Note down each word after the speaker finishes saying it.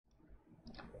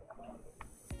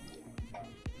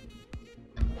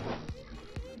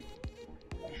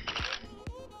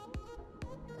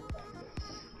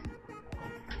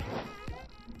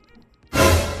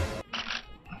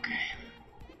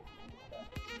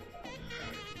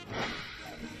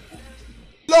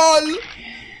LOL!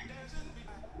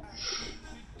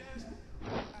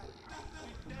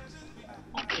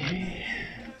 Okay.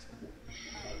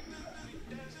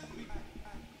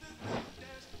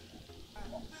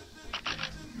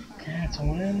 Okay, that's a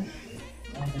win.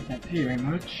 I don't think that paid very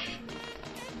much.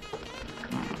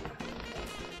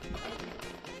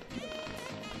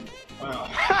 Wow.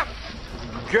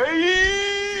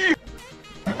 Gay!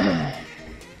 Okay,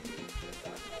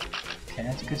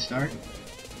 that's a good start.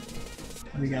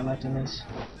 What do we got left in this?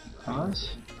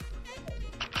 Pause?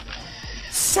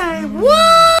 Say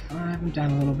what? I'm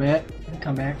down a little bit. I'll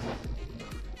come back.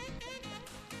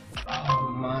 Oh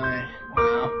my.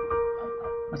 Wow.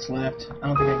 What's left? I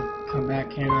don't think I can come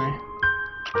back, can I?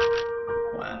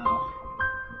 Wow.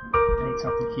 I need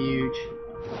something huge.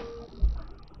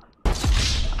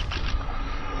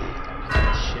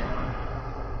 Shit.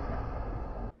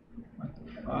 What the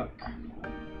fuck?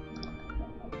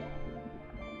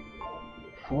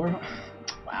 4?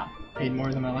 Wow. Paid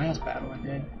more than my last battle I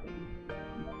did.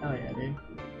 Oh yeah, dude.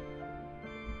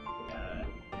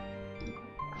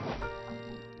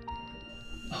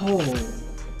 Oh,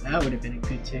 that would have been a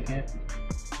good ticket.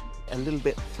 A little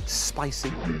bit spicy.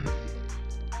 I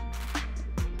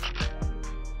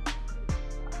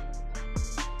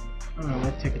don't know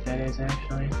what ticket that is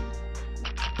actually.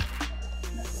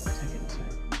 What ticket is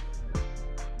it?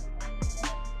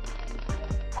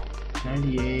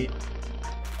 98.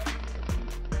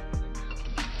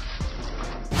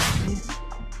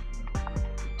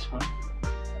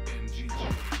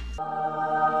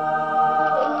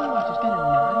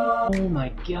 Oh my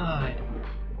god.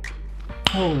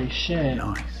 Holy shit.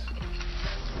 Nice.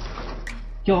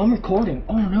 Yo, I'm recording.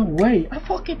 Oh no way. I'm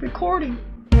fucking recording.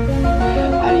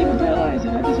 I didn't even realize it.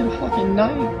 I just had a fucking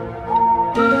night.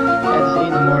 It's 8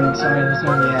 in the morning. Sorry, there's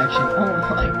no reaction. Oh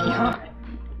my god.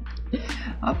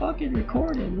 I'm fucking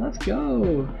recording. Let's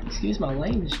go. Excuse my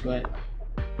language, but...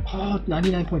 Oh,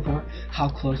 99.4. How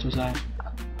close was I?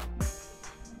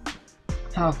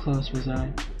 How close was I?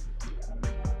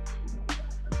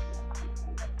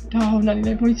 Oh,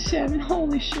 99.7,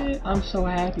 holy shit. I'm so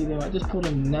happy though, I just pulled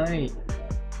a night.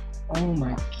 Oh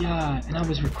my god, and I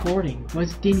was recording.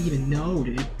 Didn't even know,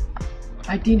 dude.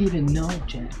 I didn't even know,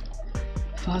 Jen.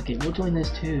 Fuck it, we'll join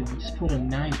this too. Just pulled a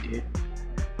night, dude.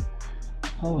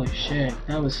 Holy shit,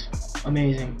 that was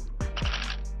amazing.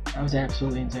 That was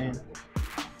absolutely insane.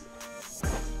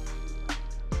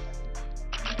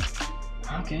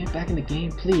 Okay, back in the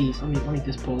game, please. Let me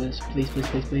just pull this. Please, please,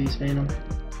 please, please, Phantom.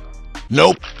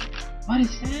 Nope. What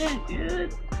is that,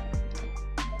 dude?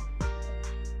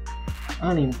 I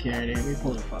don't even care, dude. We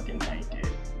pulled a fucking night, dude.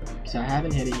 Because I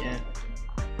haven't hit it yet.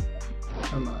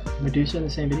 Come on. Medusa in the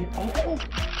same video? Oh,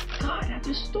 God, I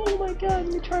just stole, oh my god.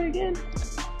 Let me try again.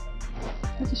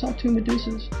 I just saw 2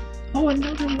 Medusas. Oh,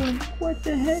 another one. What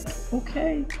the heck?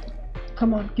 Okay.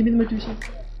 Come on, give me the Medusa.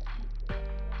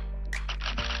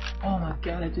 Oh my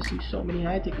god, I just used so many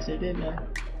high tickets there, didn't I?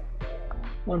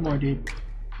 One more, dude.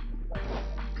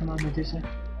 Come on, Medusa.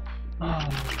 Oh,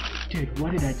 dude,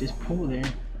 what did I just pull there?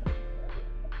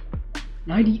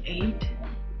 98?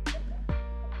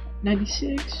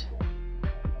 96?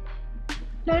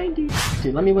 90?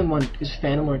 Dude, let me win one. Just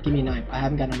Phantom or give me a knife. I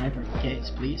haven't got a knife or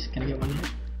case, please. Can I get one here?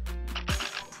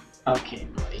 Okay,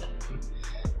 buddy.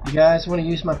 You guys want to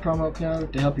use my promo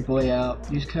code to help your boy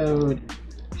out? Use code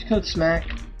SMACK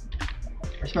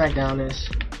or SmackDown-S.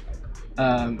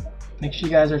 Make sure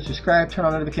you guys are subscribed, turn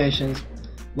on notifications,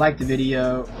 like the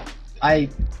video. I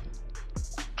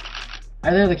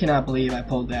literally cannot believe I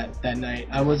pulled that night.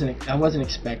 I wasn't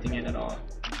expecting it at all.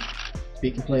 To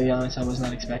be completely honest, I was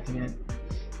not expecting it.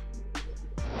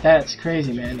 That's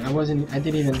crazy, man. I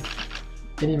didn't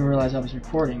even realize I was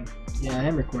recording. Yeah, I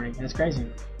am recording. That's crazy.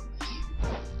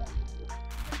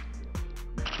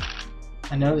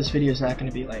 I know this video is not going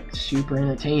to be like super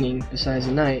entertaining besides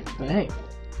the night, but hey,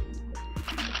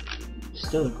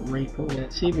 still a great pull.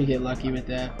 Let's see if we get lucky with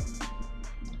that.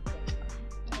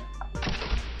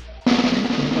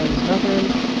 Nothing.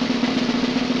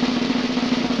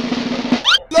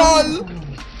 LOL!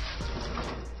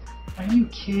 Are you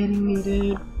kidding me,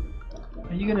 dude?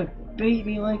 Are you gonna bait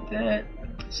me like that?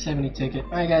 70 ticket.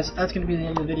 Alright guys, that's gonna be the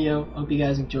end of the video. Hope you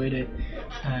guys enjoyed it.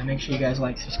 Make sure you guys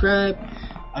like, subscribe,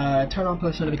 turn on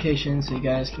post notifications so you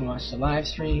guys can watch the live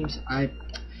streams. I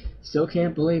still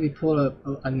can't believe we pulled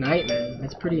a night, man.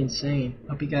 That's pretty insane.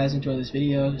 Hope you guys enjoyed this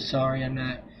video. Sorry I'm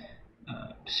not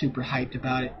super hyped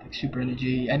about it, like super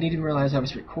energy. I didn't even realize I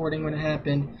was recording when it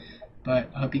happened, but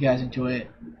I hope you guys enjoy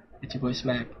it. It's your boy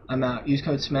Smack. I'm out. Use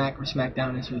code SMACK or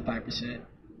SmackDown-S for the 5%.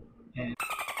 And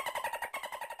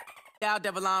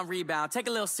Devil on rebound. Take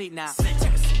a little seat now.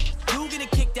 Do You getting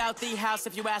kicked out the house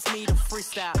if you ask me to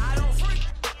freestyle. I don't freak.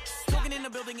 Talking in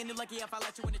the building and you're lucky if I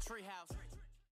let you in the treehouse.